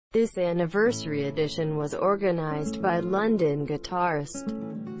This anniversary edition was organized by London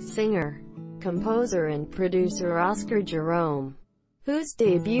guitarist, singer, composer and producer Oscar Jerome, whose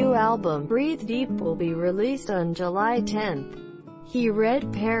debut album, Breathe Deep, will be released on July 10th. He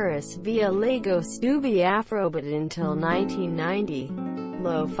read Paris-Via Lagos Doubbe Afrobit until 1990,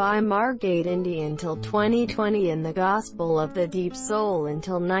 Lo-Fai Margate Indy until 2020 and The Gospel of the Deep Soul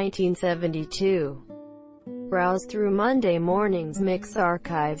until 1972. Browse through Monday Morning's mix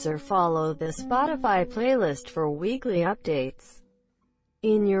archives or follow the Spotify playlist for weekly updates.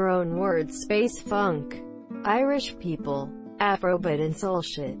 In your own words, space funk, Irish people, Afrobeat and soul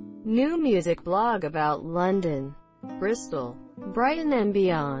shit. New music blog about London, Bristol, Brighton and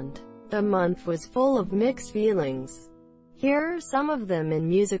beyond. The month was full of mixed feelings. Here are some of them in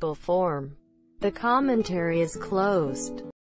musical form. The commentary is closed.